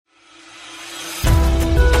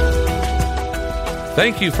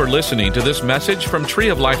Thank you for listening to this message from Tree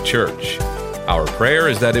of Life Church. Our prayer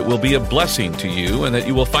is that it will be a blessing to you and that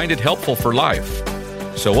you will find it helpful for life.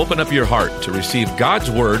 So open up your heart to receive God's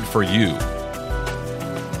word for you.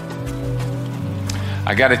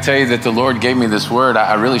 I got to tell you that the Lord gave me this word.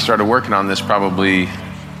 I really started working on this probably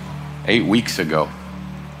 8 weeks ago.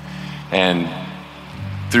 And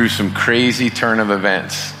through some crazy turn of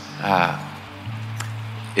events,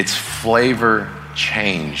 its flavor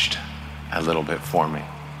changed a little bit for me.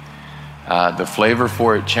 The flavor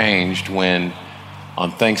for it changed when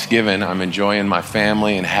on Thanksgiving, I'm enjoying my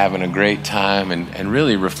family and having a great time and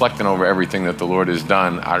really reflecting over everything that the Lord has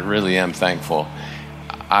done. I really am thankful.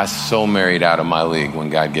 I so married out of my league when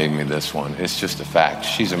God gave me this one. It's just a fact.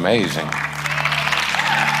 She's amazing.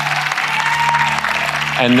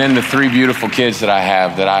 And then the 3 beautiful kids that I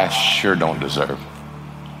have that I sure don't deserve.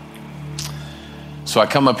 So I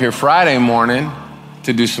come up here Friday morning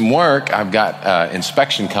to do some work. I've got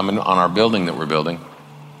inspection coming on our building that we're building.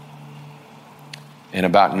 And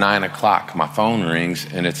about 9 o'clock, my phone rings,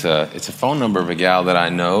 and it's a phone number of a gal that I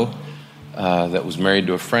know that was married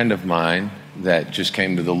to a friend of mine that just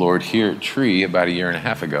came to the Lord here at Tree about 1.5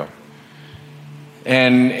 years ago.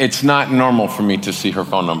 And it's not normal for me to see her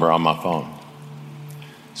phone number on my phone.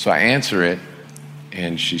 So I answer it,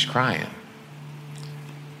 and she's crying.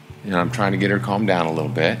 And I'm trying to get her calmed down a little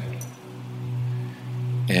bit.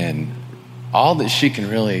 And all that she can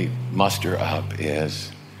really muster up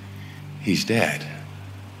is, he's dead.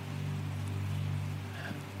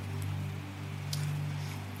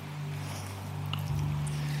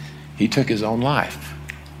 He took his own life.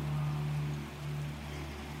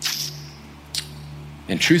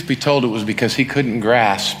 And truth be told, it was because he couldn't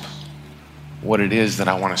grasp what it is that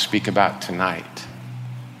I want to speak about tonight.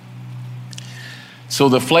 So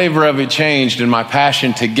the flavor of it changed, and my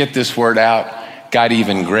passion to get this word out got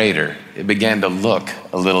even greater. It began to look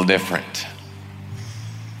a little different.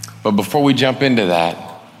 But before we jump into that,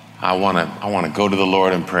 I want to go to the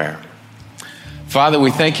Lord in prayer. Father,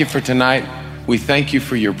 we thank you for tonight. We thank you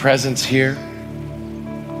for your presence here.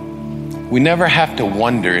 We never have to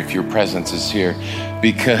wonder if your presence is here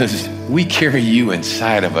because we carry you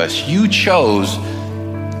inside of us. You chose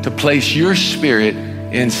to place your spirit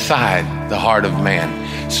inside the heart of man.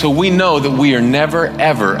 So we know that we are never,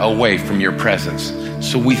 ever away from your presence.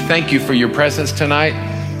 So we thank you for your presence tonight.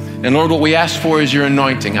 And Lord, what we ask for is your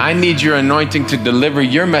anointing. I need your anointing to deliver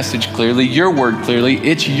your message clearly, your word clearly.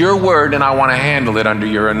 It's your word, and I want to handle it under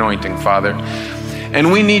your anointing, Father.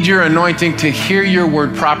 And we need your anointing to hear your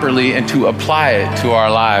word properly and to apply it to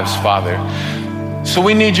our lives, Father. So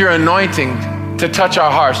we need your anointing to touch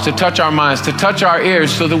our hearts, to touch our minds, to touch our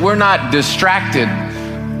ears so that we're not distracted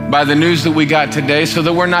by the news that we got today, so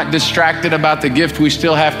that we're not distracted about the gift we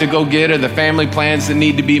still have to go get or the family plans that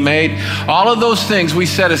need to be made. All of those things we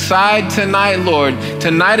set aside tonight, Lord.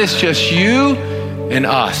 Tonight it's just you and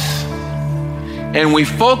us. And we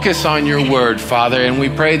focus on your word, Father, and we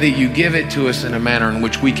pray that you give it to us in a manner in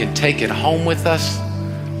which we can take it home with us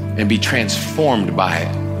and be transformed by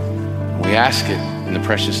it. We ask it in the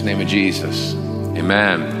precious name of Jesus.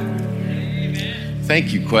 Amen.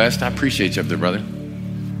 Thank you, Quest. I appreciate you up there, brother.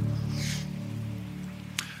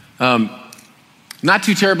 Not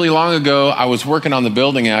too terribly long ago, I was working on the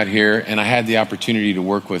building out here, and I had the opportunity to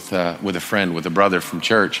work with a friend, with a brother from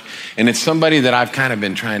church. And it's somebody that I've kind of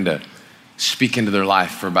been trying to speak into their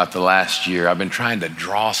life for about the last year. I've been trying to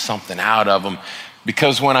draw something out of them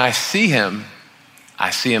because when I see him,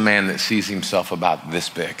 I see a man that sees himself about this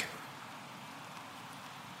big.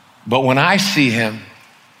 But when I see him,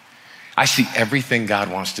 I see everything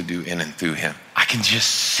God wants to do in and through him. I can just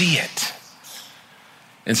see it.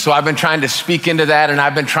 And so I've been trying to speak into that, and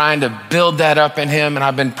I've been trying to build that up in him, and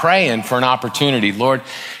I've been praying for an opportunity. Lord,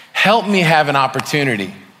 help me have an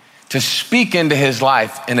opportunity to speak into his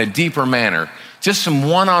life in a deeper manner, just some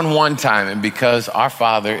one-on-one time. And because our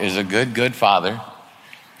Father is a good, good Father,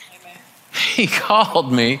 amen, he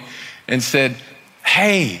called me and said,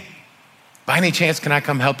 hey, by any chance, can I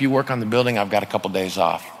come help you work on the building? I've got a couple days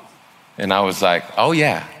off. And I was like, oh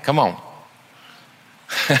yeah, come on.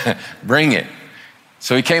 Bring it.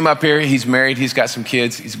 So he came up here, he's married, he's got some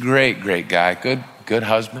kids. He's a great, great guy, good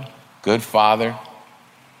husband, good father.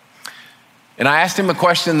 And I asked him a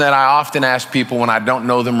question that I often ask people when I don't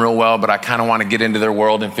know them real well, but I kind of want to get into their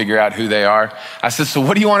world and figure out who they are. I said, so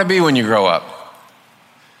what do you want to be when you grow up?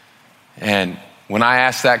 And when I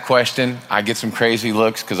ask that question, I get some crazy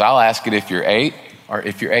looks because I'll ask it if you're 8 or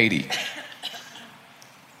if you're 80.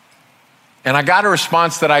 And I got a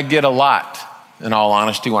response that I get a lot, in all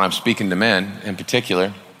honesty, when I'm speaking to men in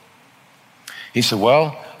particular. He said,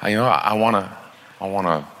 well, I want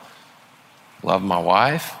to love my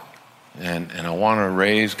wife, and I want to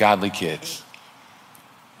raise godly kids.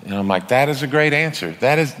 And I'm like, that is a great answer.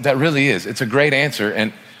 That really is. It's a great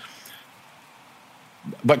answer.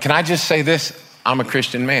 But can I just say this? I'm a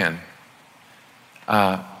Christian man.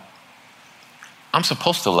 I'm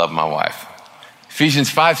supposed to love my wife. Ephesians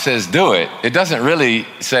 5 says, do it. It doesn't really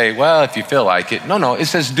say, well, if you feel like it. No, it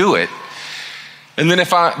says do it. And then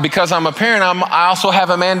because I'm a parent, I also have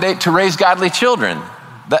a mandate to raise godly children.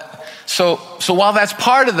 So while that's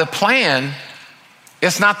part of the plan,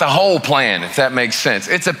 it's not the whole plan, if that makes sense.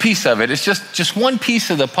 It's a piece of it. It's just one piece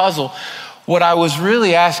of the puzzle. What I was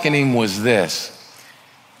really asking him was this: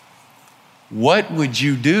 what would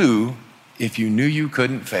you do if you knew you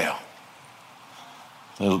couldn't fail?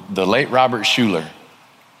 The late Robert Schuller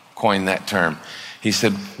coined that term. He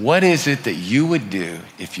said, what is it that you would do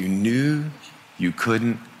if you knew you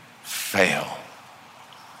couldn't fail?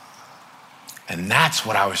 And that's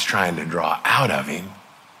what I was trying to draw out of him.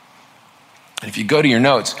 And if you go to your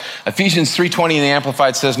notes, Ephesians 3:20 in the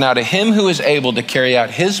Amplified says, now to him who is able to carry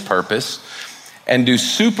out his purpose and do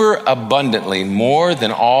super abundantly more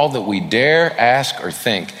than all that we dare ask or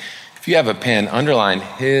think. If you have a pen, underline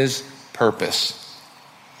his purpose.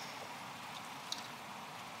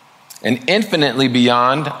 And infinitely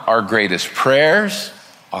beyond our greatest prayers,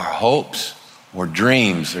 our hopes, or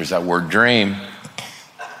dreams. There's that word dream.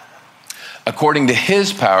 According to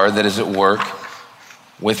his power that is at work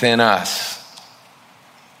within us.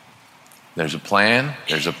 There's a plan,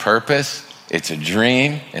 there's a purpose, it's a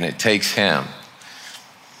dream, and it takes him.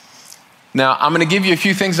 Now, I'm going to give you a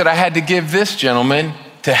few things that I had to give this gentleman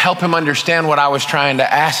to help him understand what I was trying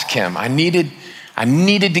to ask him. I needed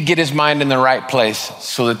to get his mind in the right place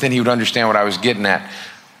so that then he would understand what I was getting at.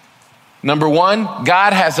 Number one,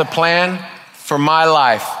 God has a plan for my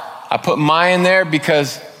life. I put my in there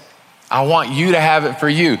because I want you to have it for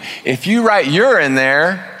you. If you write your in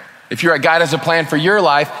there, if you write God has a plan for your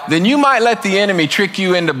life, then you might let the enemy trick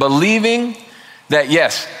you into believing that,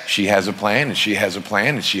 yes, she has a plan and she has a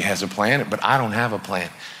plan and she has a plan, but I don't have a plan.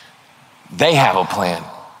 They have a plan,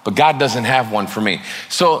 but God doesn't have one for me.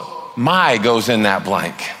 So my goes in that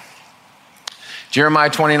blank. Jeremiah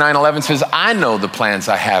 29:11 says, I know the plans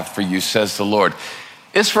I have for you, says the Lord.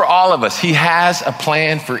 It's for all of us. He has a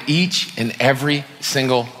plan for each and every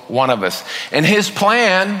single one of us. And his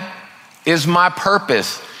plan is my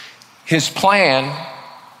purpose. His plan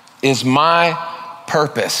is my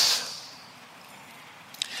purpose.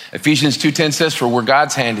 Ephesians 2:10 says, for we're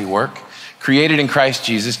God's handiwork, created in Christ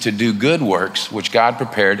Jesus to do good works, which God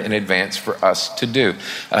prepared in advance for us to do.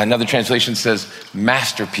 Another translation says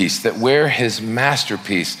masterpiece, that we're his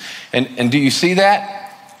masterpiece. And do you see that?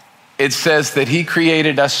 It says that he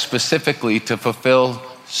created us specifically to fulfill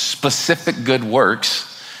specific good works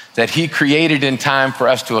that he created in time for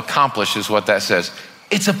us to accomplish, is what that says.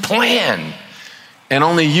 It's a plan, and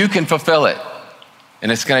only you can fulfill it.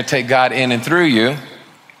 And it's going to take God in and through you.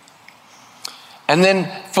 And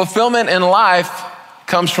then fulfillment in life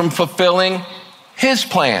comes from fulfilling his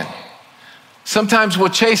plan. Sometimes we'll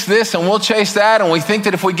chase this and we'll chase that, and we think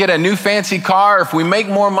that if we get a new fancy car, or if we make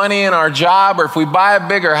more money in our job, or if we buy a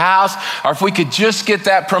bigger house, or if we could just get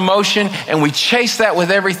that promotion, and we chase that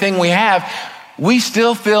with everything we have, we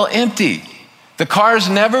still feel empty. The car's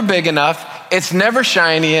never big enough. It's never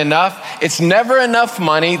shiny enough. It's never enough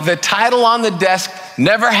money. The title on the desk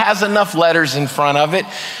never has enough letters in front of it.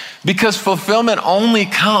 Because fulfillment only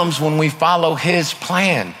comes when we follow his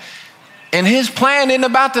plan. And his plan isn't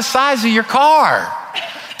about the size of your car.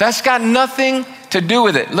 That's got nothing to do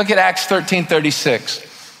with it. Look at Acts 13:36.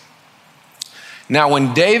 Now,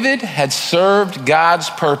 when David had served God's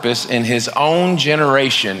purpose in his own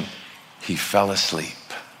generation, he fell asleep.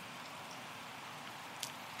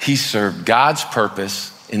 He served God's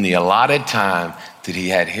purpose in the allotted time that he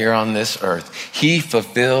had here on this earth. He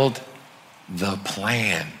fulfilled the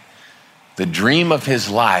plan. The dream of his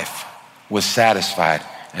life was satisfied,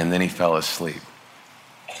 and then he fell asleep.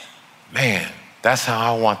 Man, that's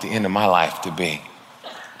how I want the end of my life to be.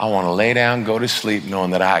 I want to lay down, go to sleep,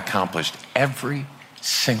 knowing that I accomplished every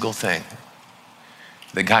single thing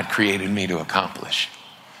that God created me to accomplish,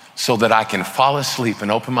 so that I can fall asleep and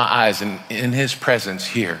open my eyes and in his presence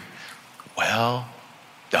hear, well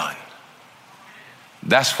done.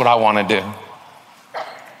 That's what I want to do.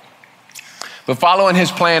 But following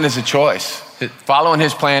his plan is a choice. Following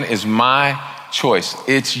his plan is my choice.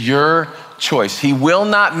 It's your choice. He will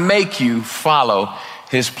not make you follow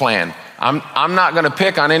his plan. I'm not going to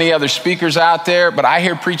pick on any other speakers out there, but I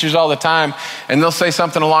hear preachers all the time, and they'll say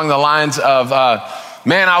something along the lines of,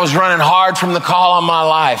 man, I was running hard from the call on my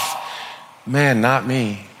life. Man, not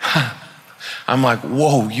me. I'm like,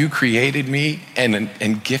 whoa, you created me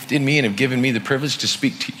and gifted me and have given me the privilege to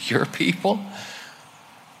speak to your people?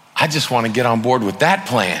 I just want to get on board with that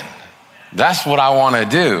plan. That's what I want to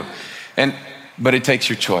do. But it takes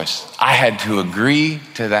your choice. I had to agree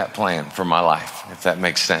to that plan for my life, if that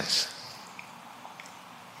makes sense.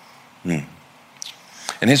 And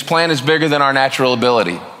his plan is bigger than our natural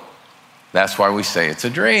ability. That's why we say it's a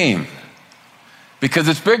dream. Because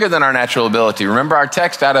it's bigger than our natural ability. Remember our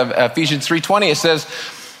text out of Ephesians 3:20, it says,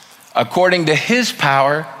 according to his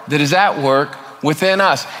power that is at work within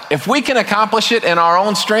us. If we can accomplish it in our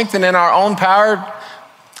own strength and in our own power,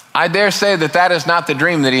 I dare say that is not the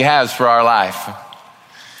dream that he has for our life.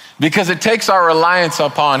 Because it takes our reliance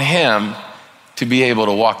upon him to be able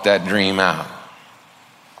to walk that dream out.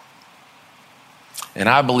 And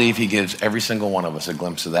I believe he gives every single one of us a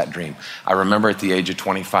glimpse of that dream. I remember at the age of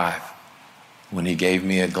 25, when he gave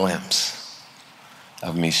me a glimpse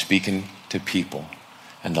of me speaking to people.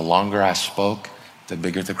 And the longer I spoke, the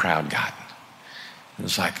bigger the crowd got. It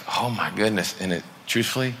was like, oh my goodness. And it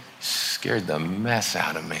truthfully scared the mess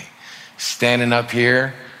out of me. Standing up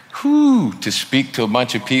here, to speak to a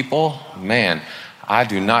bunch of people, man, I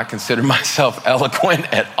do not consider myself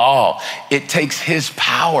eloquent at all. It takes his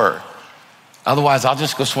power. Otherwise, I'll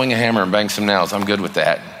just go swing a hammer and bang some nails. I'm good with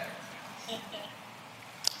that.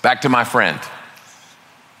 Back to my friend.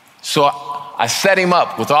 So I set him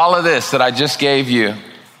up with all of this that I just gave you.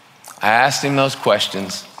 I asked him those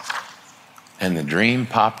questions, and the dream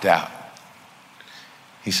popped out.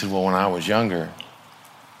 He said, well, when I was younger,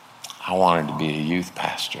 I wanted to be a youth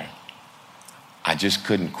pastor. I just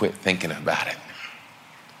couldn't quit thinking about it.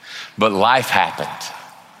 But life happened.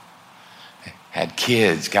 Had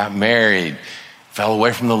kids, got married, fell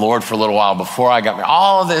away from the Lord for a little while before I got married,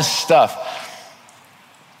 all of this stuff.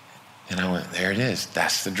 And I went, there it is.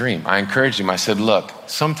 That's the dream. I encouraged him. I said, look,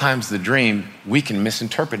 sometimes the dream, we can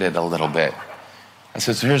misinterpret it a little bit. I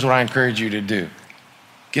said, so here's what I encourage you to do.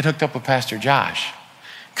 Get hooked up with Pastor Josh.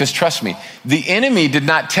 Because trust me, the enemy did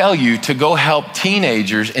not tell you to go help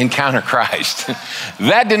teenagers encounter Christ.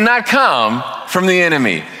 That did not come from the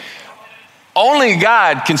enemy. Only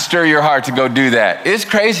God can stir your heart to go do that. It's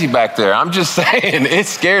crazy back there. I'm just saying, it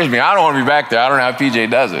scares me. I don't want to be back there. I don't know how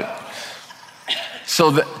PJ does it.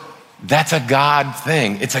 So that's a God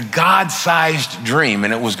thing. It's a God-sized dream,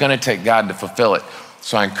 and it was going to take God to fulfill it.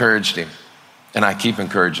 So I encouraged him, and I keep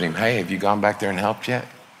encouraging him. Hey, have you gone back there and helped yet?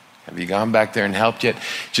 Have you gone back there and helped yet?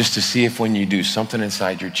 Just to see if when you do, something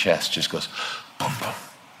inside your chest just goes boom, boom.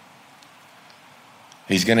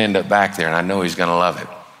 He's going to end up back there, and I know he's going to love it.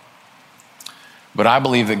 But I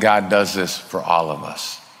believe that God does this for all of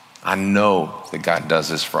us. I know that God does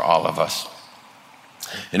this for all of us.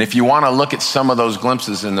 And if you want to look at some of those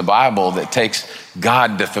glimpses in the Bible that takes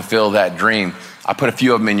God to fulfill that dream, I put a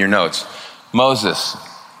few of them in your notes. Moses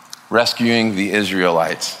rescuing the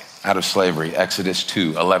Israelites out of slavery, Exodus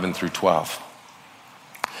 2:11 through 12.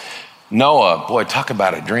 Noah, boy, talk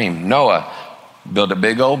about a dream. Noah built a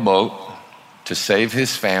big old boat to save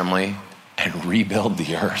his family and rebuild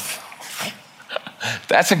the earth.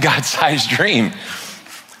 That's a God-sized dream.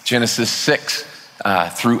 Genesis 6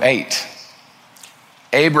 through 8.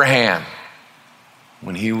 Abraham,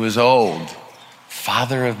 when he was old,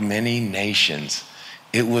 father of many nations,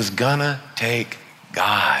 it was gonna take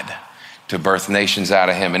God to birth nations out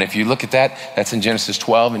of him. And if you look at that, that's in Genesis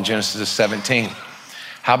 12 and Genesis 17.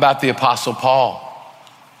 How about the Apostle Paul?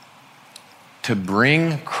 To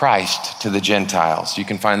bring Christ to the Gentiles. You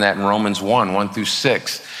can find that in Romans 1 through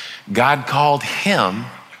 6. God called him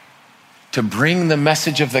to bring the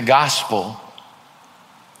message of the gospel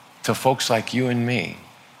to folks like you and me.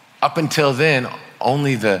 Up until then,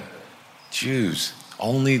 only the Jews,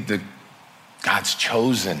 only the God's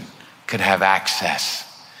chosen could have access.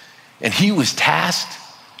 And he was tasked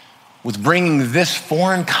with bringing this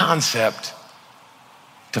foreign concept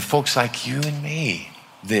to folks like you and me,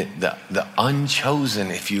 the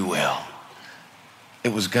unchosen, if you will.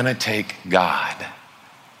 It was gonna take God.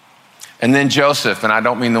 And then Joseph, and I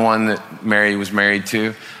don't mean the one that Mary was married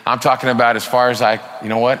to. I'm talking about as far as you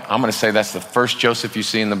know what? I'm gonna say that's the first Joseph you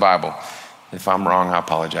see in the Bible. If I'm wrong, I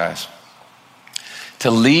apologize.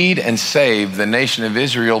 To lead and save the nation of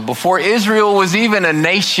Israel before Israel was even a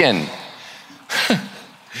nation.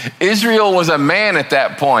 Israel was a man at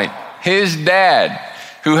that point. His dad,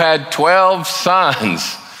 who had 12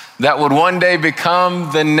 sons that would one day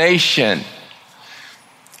become the nation.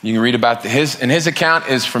 You can read about his account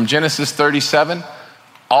is from Genesis 37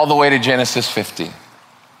 all the way to Genesis 50.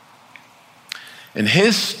 And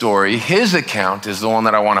his story, his account is the one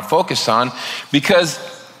that I want to focus on because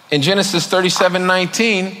in Genesis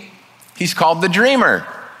 37:19, he's called the dreamer.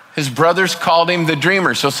 His brothers called him the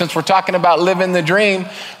dreamer. So since we're talking about living the dream,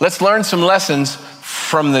 let's learn some lessons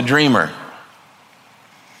from the dreamer.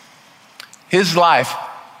 His life,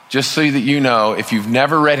 just so that you know, if you've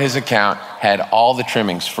never read his account, had all the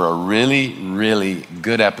trimmings for a really, really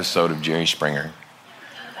good episode of Jerry Springer.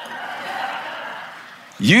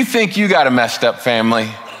 You think you got a messed up family?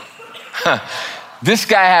 This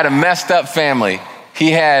guy had a messed up family.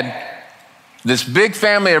 He had this big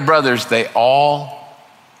family of brothers. They all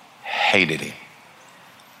hated him.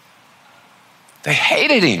 They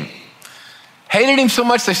hated him. Hated him so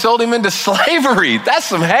much they sold him into slavery. That's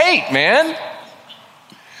some hate, man.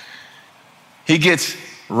 He gets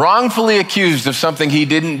wrongfully accused of something he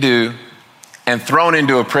didn't do and thrown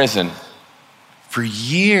into a prison for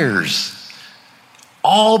years,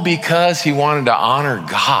 all because he wanted to honor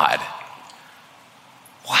God.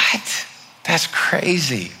 What? That's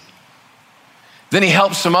crazy. Then he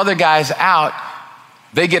helps some other guys out.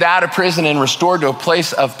 They get out of prison and restored to a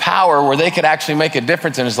place of power where they could actually make a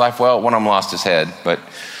difference in his life. Well, one of them lost his head, but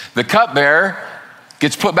the cupbearer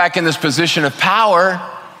gets put back in this position of power,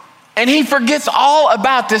 and he forgets all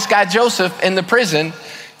about this guy Joseph in the prison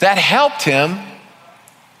that helped him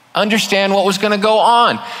understand what was going to go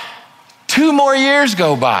on. 2 more years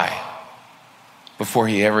go by before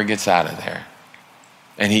he ever gets out of there.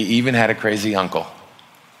 And he even had a crazy uncle,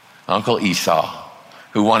 Uncle Esau,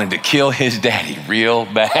 who wanted to kill his daddy real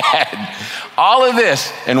bad. All of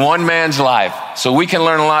this in one man's life. So we can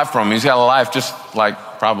learn a lot from him. He's got a life just like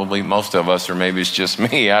probably most of us, or maybe it's just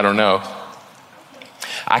me, I don't know.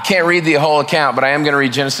 I can't read the whole account, but I am going to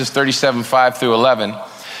read Genesis 37, 5 through 11.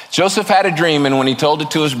 Joseph had a dream, and when he told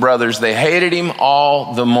it to his brothers, they hated him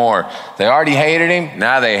all the more. They already hated him,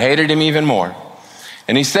 now they hated him even more.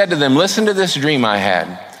 And he said to them, listen to this dream I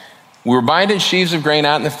had. We were binding sheaves of grain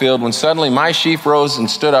out in the field when suddenly my sheaf rose and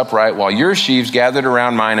stood upright while your sheaves gathered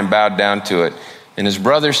around mine and bowed down to it. And his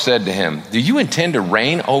brothers said to him, do you intend to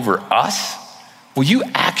reign over us? Will you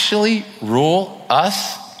actually rule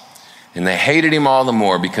us? And they hated him all the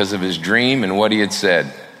more because of his dream and what he had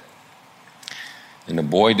said. And the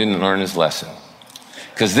boy didn't learn his lesson,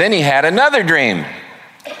 because then he had another dream.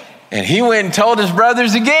 And he went and told his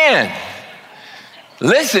brothers again.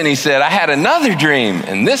 Listen, he said, I had another dream,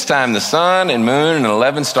 and this time the sun and moon and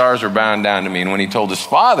 11 stars were bowing down to me. And when he told his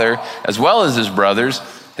father, as well as his brothers,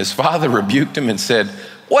 his father rebuked him and said,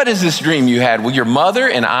 what is this dream you had? Will your mother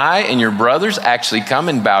and I and your brothers actually come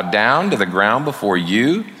and bow down to the ground before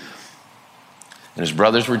you? And his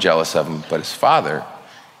brothers were jealous of him, but his father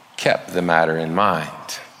kept the matter in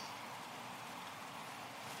mind.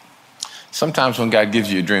 Sometimes when God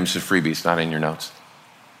gives you a dream, it's a freebie, it's not in your notes.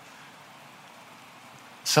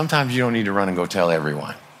 Sometimes you don't need to run and go tell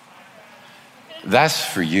everyone. That's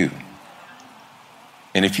for you.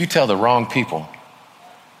 And if you tell the wrong people,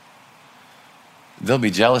 they'll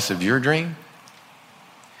be jealous of your dream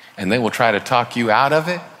and they will try to talk you out of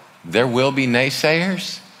it. There will be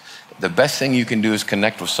naysayers. The best thing you can do is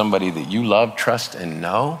connect with somebody that you love, trust, and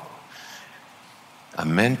know, a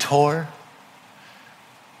mentor,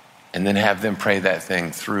 and then have them pray that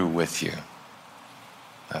thing through with you.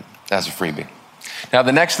 That's a freebie. Now,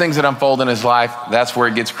 the next things that unfold in his life, that's where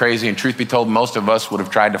it gets crazy. And truth be told, most of us would have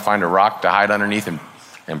tried to find a rock to hide underneath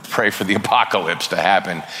and pray for the apocalypse to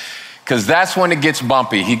happen, because that's when it gets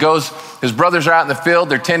bumpy. His brothers are out in the field,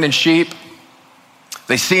 they're tending sheep.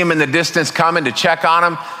 They see him in the distance coming to check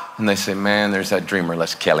on him, and they say, man, there's that dreamer,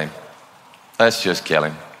 let's kill him. Let's just kill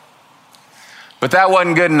him. But that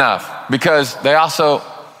wasn't good enough, because they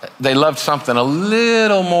loved something a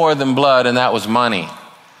little more than blood, and that was money.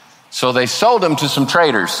 So they sold him to some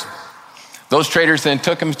traders. Those traders then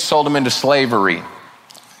took him, sold him into slavery.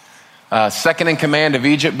 Second in command of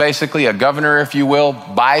Egypt, basically, a governor, if you will,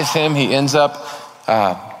 buys him. He ends up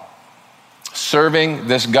serving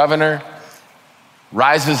this governor,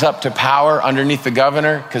 rises up to power underneath the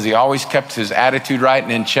governor because he always kept his attitude right and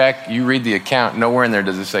in check. You read the account, nowhere in there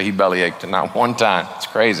does it say he bellyached, not one time. It's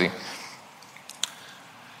crazy.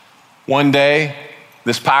 One day,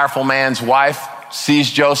 this powerful man's wife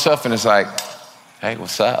sees Joseph and is like, hey,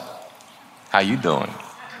 what's up? How you doing?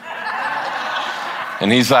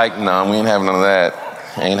 And he's like, no, we ain't having none of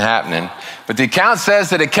that. Ain't happening. But the account says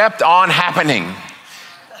that it kept on happening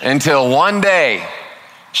until one day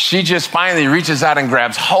she just finally reaches out and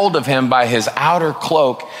grabs hold of him by his outer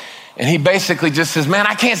cloak. And he basically just says, man,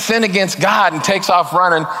 I can't sin against God, and takes off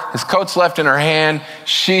running. His coat's left in her hand.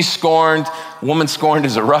 She's scorned. Woman scorned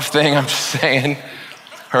is a rough thing, I'm just saying.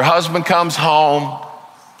 Her husband comes home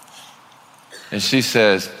and she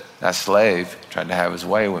says, that slave tried to have his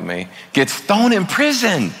way with me, gets thrown in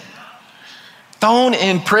prison. thrown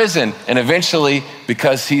in prison. And eventually,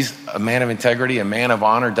 because he's a man of integrity, a man of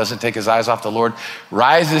honor, doesn't take his eyes off the Lord,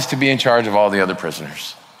 rises to be in charge of all the other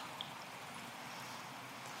prisoners.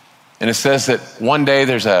 And it says that one day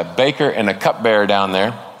there's a baker and a cupbearer down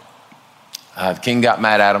there. The king got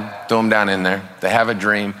mad at him, threw him down in there. They have a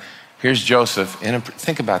dream. Here's Joseph.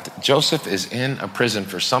 Think about that. Joseph is in a prison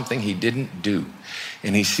for something he didn't do.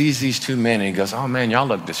 And he sees these two men and he goes, oh man, y'all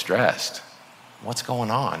look distressed. What's going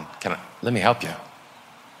on? Let me help you.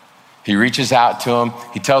 He reaches out to them.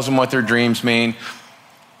 He tells them what their dreams mean.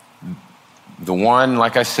 The one,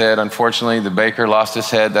 like I said, unfortunately, the baker lost his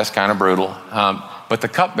head. That's kind of brutal. But the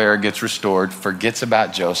cupbearer gets restored, forgets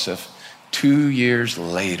about Joseph. 2 years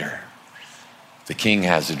later, the king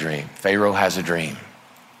has a dream. Pharaoh has a dream.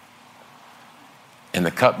 And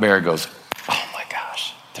the cupbearer goes, oh my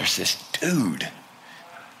gosh, there's this dude.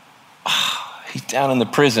 He's down in the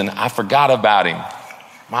prison. I forgot about him.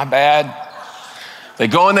 My bad. They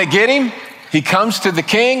go and they get him. He comes to the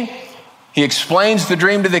king. He explains the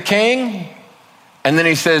dream to the king. And then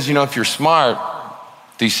he says, if you're smart,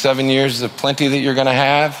 these 7 years of plenty that you're going to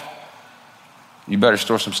have, you better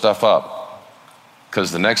store some stuff up.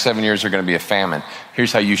 Because the next 7 years are going to be a famine.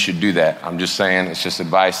 Here's how you should do that. I'm just saying, it's just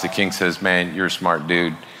advice. The king says, man, you're a smart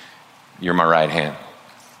dude. You're my right hand.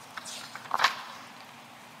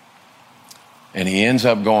 And he ends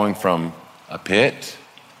up going from a pit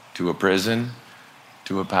to a prison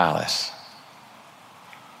to a palace.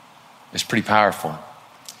 It's pretty powerful.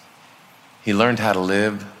 He learned how to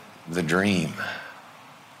live the dream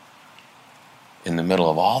in the middle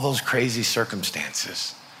of all those crazy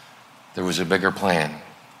circumstances. There was a bigger plan.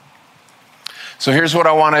 So here's what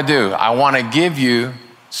I want to do. I want to give you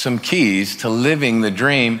some keys to living the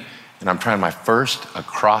dream, and I'm trying my first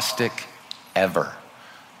acrostic ever.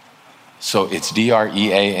 So it's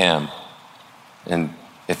DREAM. And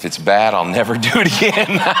if it's bad, I'll never do it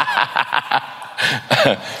again.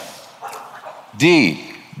 D,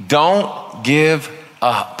 don't give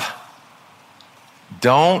up.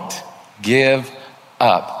 Don't give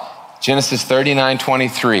up. Genesis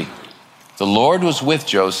 39:23. The Lord was with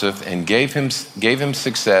Joseph and gave him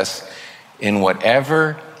success in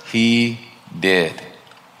whatever he did.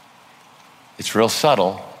 It's real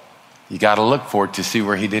subtle. You got to look for it to see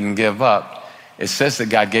where he didn't give up. It says that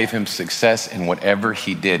God gave him success in whatever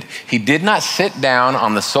he did. He did not sit down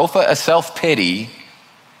on the sofa of self-pity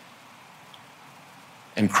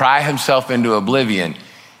and cry himself into oblivion.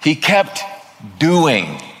 He kept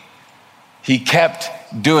doing. He kept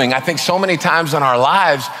doing. I think so many times in our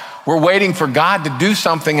lives, we're waiting for God to do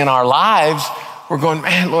something in our lives. We're going,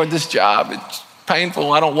 man, Lord, this job, it's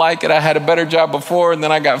painful. I don't like it. I had a better job before, and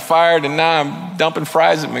then I got fired, and now I'm dumping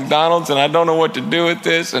fries at McDonald's, and I don't know what to do with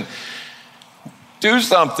this. And do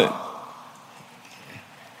something.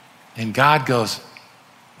 And God goes,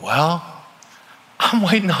 well, I'm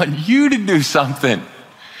waiting on you to do something.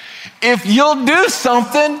 If you'll do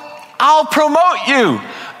something, I'll promote you.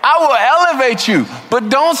 I will elevate you, but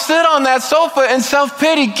don't sit on that sofa in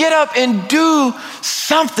self-pity. Get up and do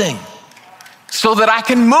something so that I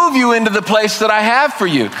can move you into the place that I have for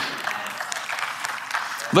you.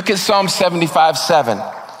 Look at Psalm 75:7.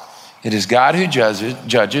 It is God who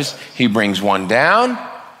judges. He brings one down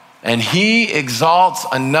and he exalts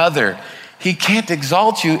another. He can't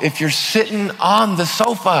exalt you if you're sitting on the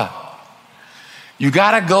sofa. You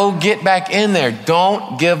got to go get back in there.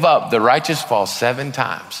 Don't give up. The righteous fall 7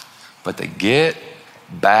 times, but they get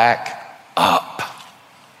back up.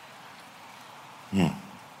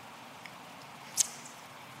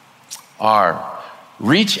 R,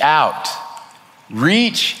 reach out.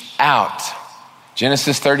 Reach out.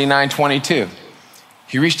 Genesis 39:22.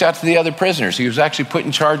 He reached out to the other prisoners. He was actually put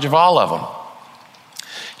in charge of all of them.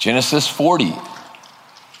 Genesis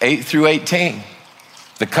 40:8-18.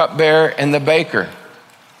 The cupbearer and the baker.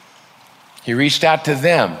 He reached out to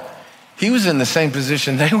them. He was in the same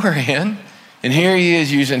position they were in. And here he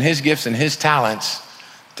is using his gifts and his talents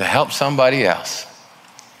to help somebody else.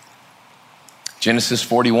 Genesis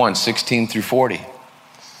 41:16-40.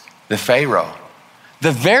 The Pharaoh.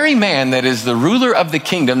 The very man that is the ruler of the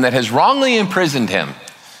kingdom that has wrongly imprisoned him.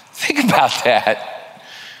 Think about that.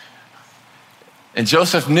 And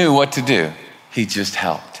Joseph knew what to do. He just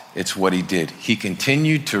helped. It's what he did. He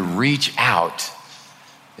continued to reach out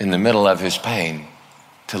in the middle of his pain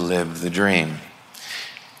to live the dream.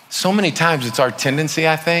 So many times it's our tendency,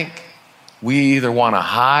 I think, we either want to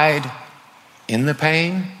hide in the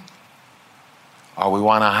pain or we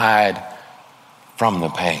want to hide from the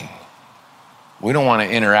pain. We don't want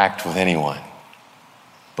to interact with anyone,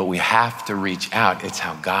 but we have to reach out. It's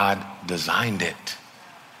how God designed it.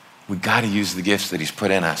 We got to use the gifts that he's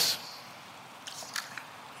put in us.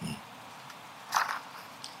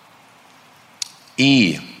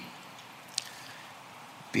 E,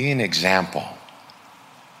 be an example.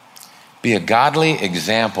 Be a godly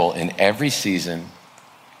example in every season,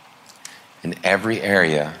 in every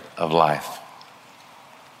area of life.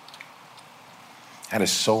 That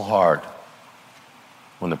is so hard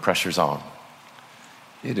when the pressure's on.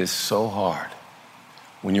 It is so hard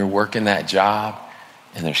when you're working that job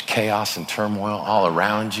and there's chaos and turmoil all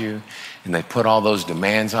around you, and they put all those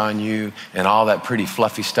demands on you and all that pretty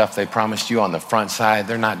fluffy stuff they promised you on the front side.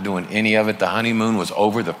 They're not doing any of it. The honeymoon was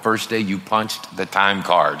over the first day you punched the time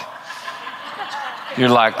card. You're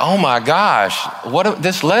like, oh my gosh,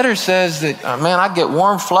 this letter says that, man, I get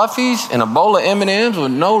warm fluffies and a bowl of M&Ms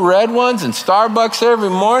with no red ones and Starbucks every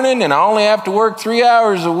morning, and I only have to work 3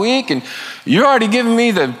 hours a week, and you're already giving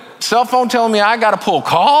me the cell phone telling me I got to pull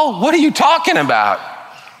call? What are you talking about?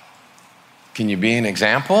 Can you be an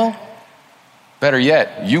example? Better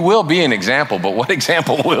yet, you will be an example, but what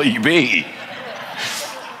example will you be?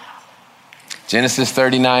 Genesis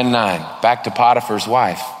 39:9, back to Potiphar's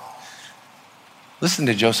wife. Listen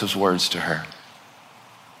to Joseph's words to her.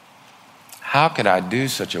 How could I do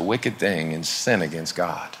such a wicked thing and sin against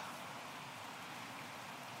God?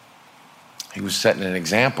 He was setting an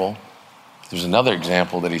example. There's another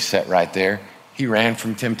example that he set right there. He ran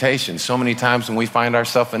from temptation. So many times when we find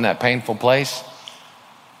ourselves in that painful place,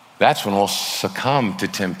 that's when we'll succumb to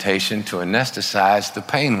temptation to anesthetize the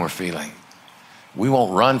pain we're feeling. We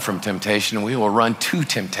won't run from temptation, we will run to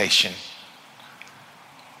temptation.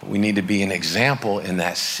 But we need to be an example in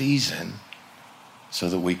that season so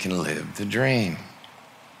that we can live the dream.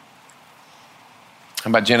 How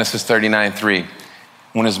about Genesis 39:3?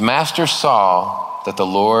 When his master saw that the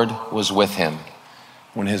Lord was with him,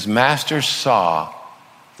 when his master saw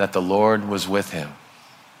that the Lord was with him,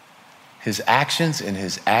 his actions and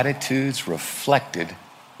his attitudes reflected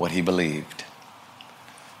what he believed.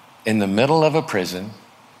 In the middle of a prison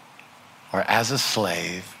or as a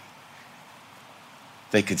slave,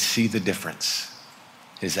 they could see the difference.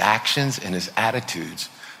 His actions and his attitudes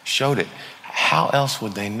showed it. How else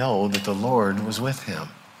would they know that the Lord was with him?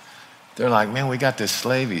 They're like, man, we got this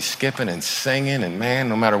slave, he's skipping and singing, and man,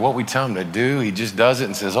 no matter what we tell him to do, he just does it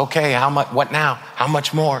and says, okay, how much, what now? How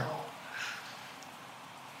much more?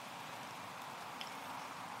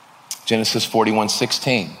 Genesis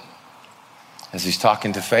 41:16, as he's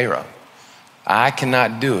talking to Pharaoh, I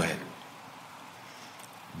cannot do it,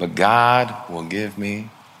 but God will give me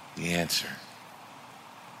the answer.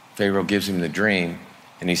 Pharaoh gives him the dream,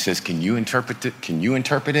 and he says, can you interpret it? Can you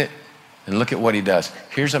interpret it? And look at what he does.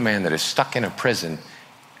 Here's a man that is stuck in a prison,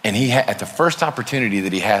 and he at the first opportunity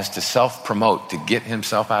that he has to self-promote to get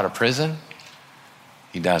himself out of prison,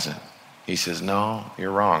 he doesn't. He says, no,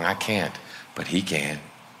 you're wrong, I can't. But he can.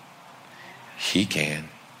 He can,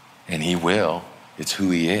 and he will. It's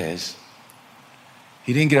who he is.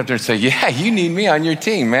 He didn't get up there and say, yeah, you need me on your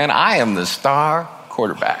team, man. I am the star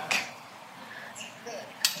quarterback.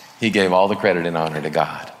 He gave all the credit and honor to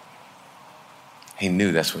God. He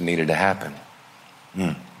knew that's what needed to happen.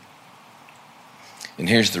 And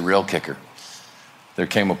here's the real kicker. There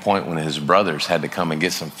came a point when his brothers had to come and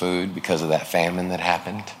get some food because of that famine that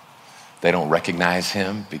happened. They don't recognize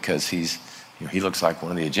him because he looks like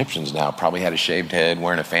one of the Egyptians now. Probably had a shaved head,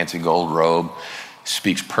 wearing a fancy gold robe,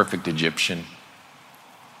 speaks perfect Egyptian.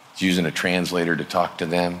 He's using a translator to talk to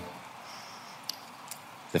them.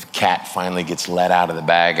 The cat finally gets let out of the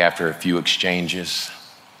bag after a few exchanges,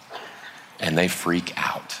 and they freak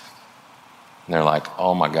out. And they're like,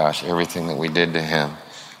 oh my gosh, everything that we did to him.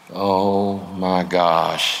 Oh my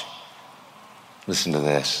gosh. Listen to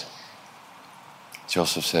this.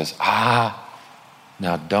 Joseph says,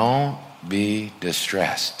 now don't be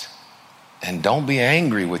distressed, and don't be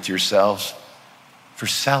angry with yourselves for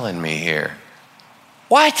selling me here.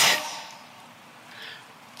 What?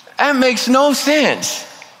 That makes no sense.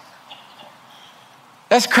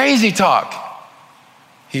 That's crazy talk.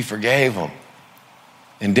 He forgave them.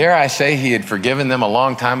 And dare I say he had forgiven them a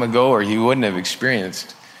long time ago, or he wouldn't have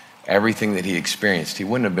experienced everything that he experienced. He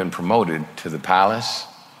wouldn't have been promoted to the palace.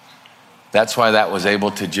 That's why that was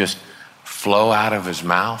able to just flow out of his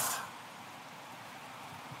mouth.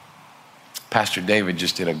 Pastor David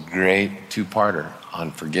just did a great two-parter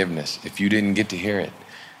on forgiveness. If you didn't get to hear it,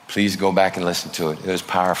 please go back and listen to it. It was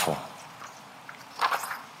powerful.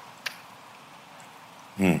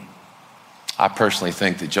 I personally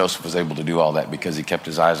think that Joseph was able to do all that because he kept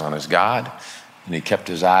his eyes on his God, and he kept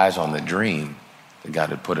his eyes on the dream that God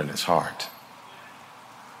had put in his heart.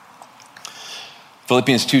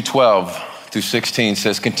 Philippians 2:12-16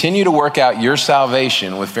 says, continue to work out your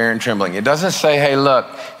salvation with fear and trembling. It doesn't say, hey, look,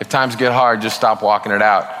 if times get hard, just stop walking it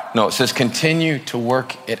out. No, it says continue to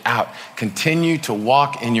work it out. Continue to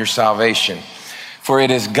walk in your salvation. For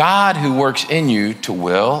it is God who works in you to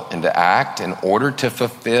will and to act in order to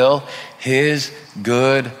fulfill his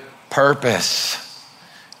good purpose.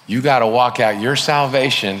 You got to walk out your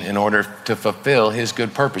salvation in order to fulfill his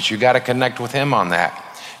good purpose. You got to connect with him on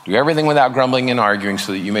that. Do everything without grumbling and arguing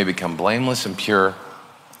so that you may become blameless and pure,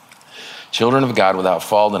 children of God without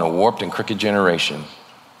fault in a warped and crooked generation.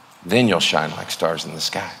 Then you'll shine like stars in the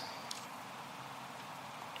sky.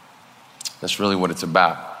 That's really what it's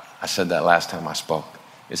about. I said that last time I spoke.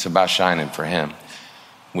 It's about shining for him,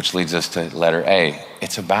 which leads us to letter A.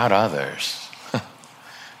 It's about others.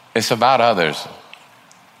 It's about others.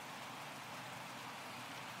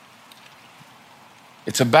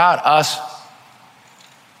 It's about us,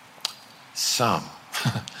 some.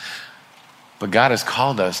 But God has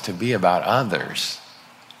called us to be about others.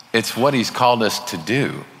 It's what he's called us to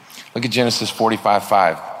do. Look at Genesis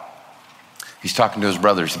 45:5. He's talking to his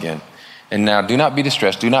brothers again. And now do not be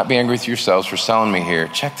distressed. Do not be angry with yourselves for selling me here.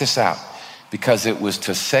 Check this out. Because it was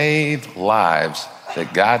to save lives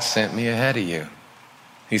that God sent me ahead of you.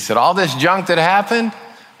 He said, all this junk that happened,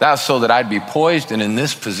 that was so that I'd be poised and in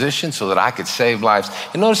this position so that I could save lives.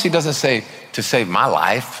 And notice he doesn't say to save my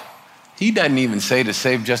life. He doesn't even say to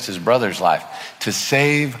save just his brother's life. To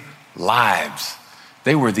save lives.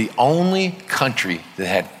 They were the only country that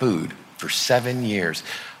had food for 7 years.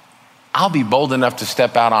 I'll be bold enough to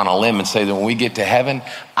step out on a limb and say that when we get to heaven,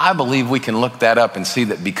 I believe we can look that up and see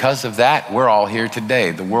that because of that, we're all here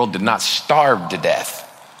today. The world did not starve to death.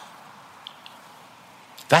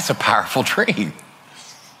 That's a powerful dream.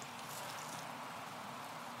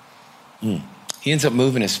 He ends up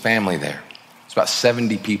moving his family there. It's about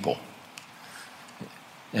 70 people.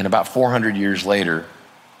 And about 400 years later,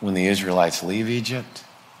 when the Israelites leave Egypt,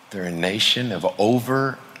 they're a nation of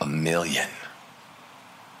over 1 million.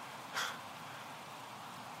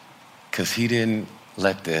 Because he didn't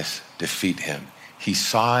let this defeat him. He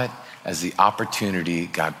saw it as the opportunity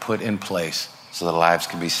God put in place so that lives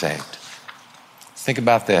could be saved. Think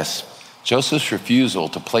about this. Joseph's refusal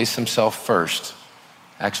to place himself first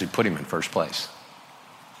actually put him in first place.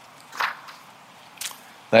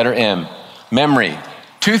 Letter M, memory.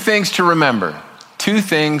 2 things to remember. 2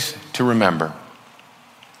 things to remember.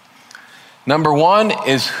 Number 1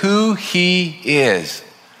 is who he is.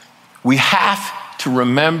 We have to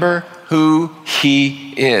remember who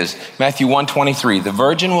he is. Matthew 1:23, the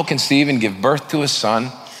virgin will conceive and give birth to a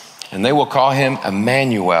son, and they will call him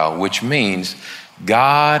Emmanuel, which means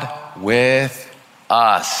God with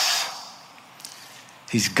us.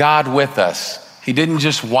 He's God with us. He didn't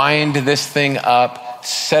just wind this thing up,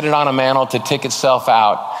 set it on a mantle to tick itself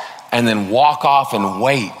out, and then walk off and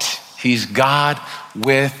wait. He's God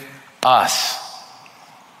with us.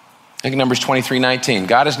 Look at Numbers 23:19.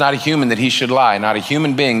 God is not a human that he should lie, not a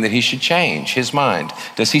human being that he should change his mind.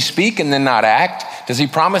 Does he speak and then not act? Does he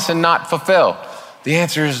promise and not fulfill? The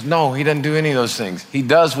answer is no, he doesn't do any of those things. He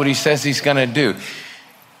does what he says he's going to do.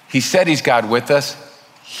 He said he's God with us.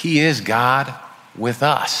 He is God with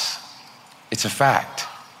us. It's a fact.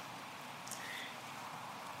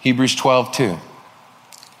 Hebrews 12:2.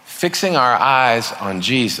 Fixing our eyes on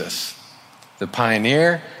Jesus, the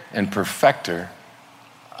pioneer and perfecter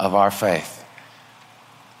of our faith.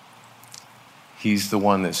 He's the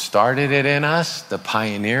one that started it in us, the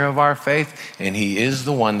pioneer of our faith, and he is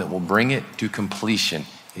the one that will bring it to completion.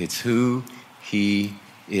 It's who he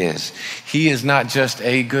is. He is not just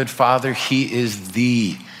a good father, he is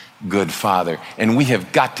the good father. And we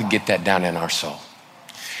have got to get that down in our soul.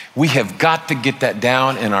 We have got to get that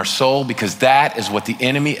down in our soul because that is what the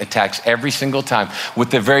enemy attacks every single time. With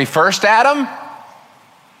the very first Adam,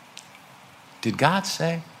 did God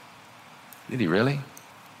say? Did he really?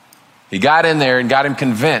 He got in there and got him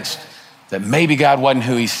convinced that maybe God wasn't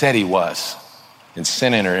who he said he was, and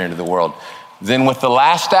sin entered into the world. Then with the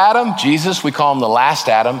last Adam, Jesus, we call him the last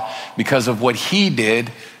Adam because of what he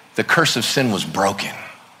did, the curse of sin was broken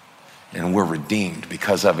and we're redeemed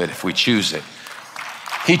because of it if we choose it.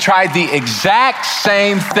 He tried the exact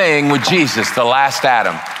same thing with Jesus, the last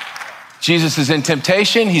Adam. Jesus is in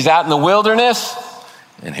temptation, he's out in the wilderness,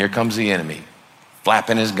 and here comes the enemy,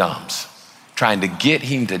 flapping his gums, trying to get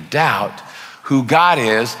him to doubt who God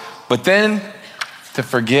is, but then to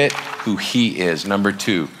forget who he is. Number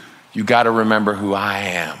 2, you got to remember who I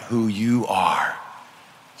am, who you are.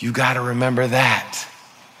 You got to remember that.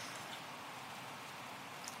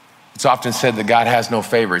 It's often said that God has no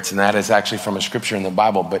favorites, and that is actually from a scripture in the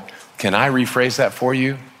Bible, but can I rephrase that for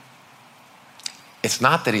you? It's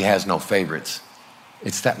not that he has no favorites.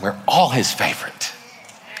 It's that we're all his favorite.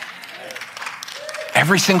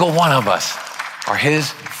 Every single one of us. are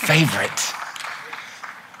his favorite.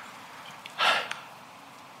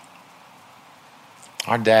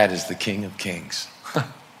 Our dad is the King of Kings.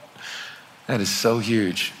 That is so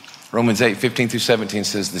huge. Romans 8:15-17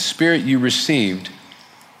 says, the spirit you received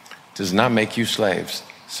does not make you slaves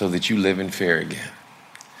so that you live in fear again.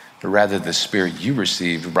 But rather the spirit you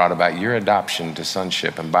received brought about your adoption to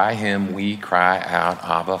sonship. And by him we cry out,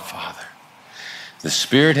 Abba, Father. The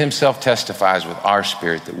Spirit himself testifies with our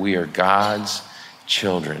spirit that we are God's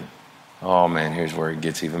children. Oh man, here's where it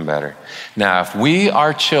gets even better. Now, if we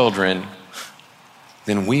are children,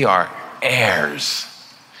 then we are heirs.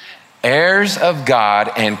 Heirs of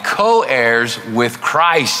God and co-heirs with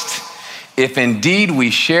Christ. If indeed we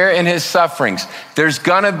share in his sufferings, there's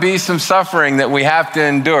gonna be some suffering that we have to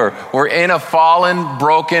endure. We're in a fallen,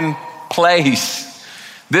 broken place.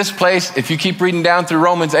 This place, if you keep reading down through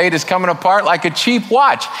Romans 8, is coming apart like a cheap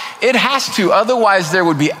watch. It has to, otherwise there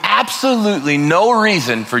would be absolutely no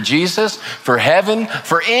reason for Jesus, for heaven,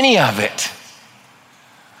 for any of it.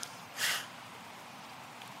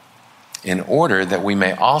 In order that we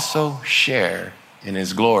may also share in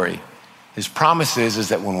his glory. His promise is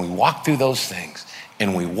that when we walk through those things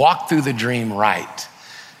and we walk through the dream right,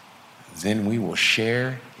 then we will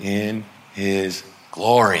share in his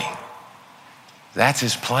glory. That's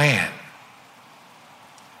his plan.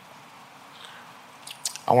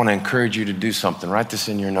 I want to encourage you to do something. Write this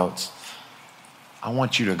in your notes. I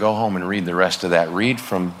want you to go home and read the rest of that. Read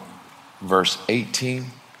from verse 18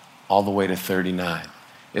 all the way to 39.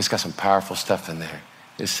 It's got some powerful stuff in there.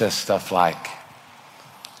 It says stuff like,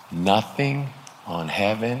 nothing on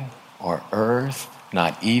heaven or earth,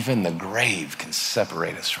 not even the grave, can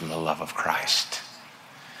separate us from the love of Christ.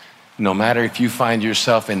 No matter if you find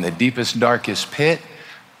yourself in the deepest, darkest pit,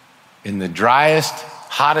 in the driest,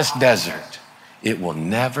 hottest desert, it will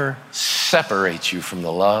never separate you from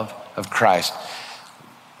the love of Christ.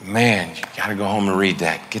 Man, you gotta go home and read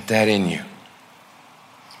that. Get that in you.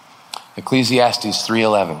 Ecclesiastes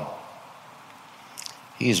 3:11.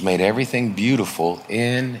 He has made everything beautiful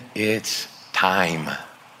in its time.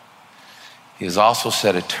 He has also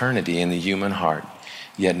set eternity in the human heart.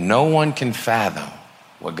 Yet no one can fathom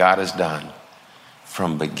what God has done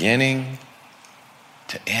from beginning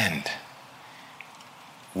to end.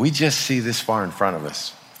 We just see this far in front of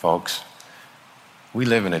us, folks. We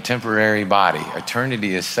live in a temporary body.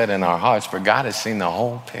 Eternity is set in our hearts, but God has seen the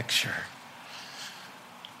whole picture.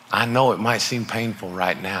 I know it might seem painful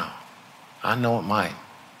right now. I know it might.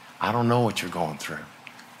 I don't know what you're going through.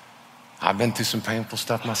 I've been through some painful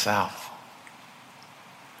stuff myself.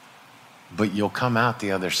 But you'll come out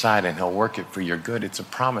the other side and he'll work it for your good. It's a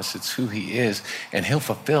promise. It's who he is. And he'll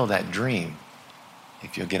fulfill that dream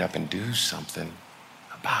if you'll get up and do something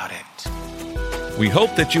about it. We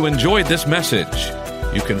hope that you enjoyed this message.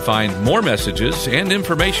 You can find more messages and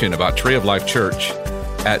information about Tree of Life Church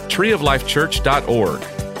at treeoflifechurch.org.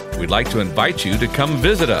 We'd like to invite you to come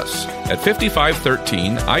visit us at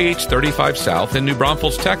 5513 IH 35 South in New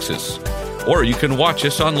Braunfels, Texas. Or you can watch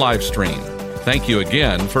us on live stream. Thank you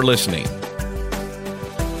again for listening.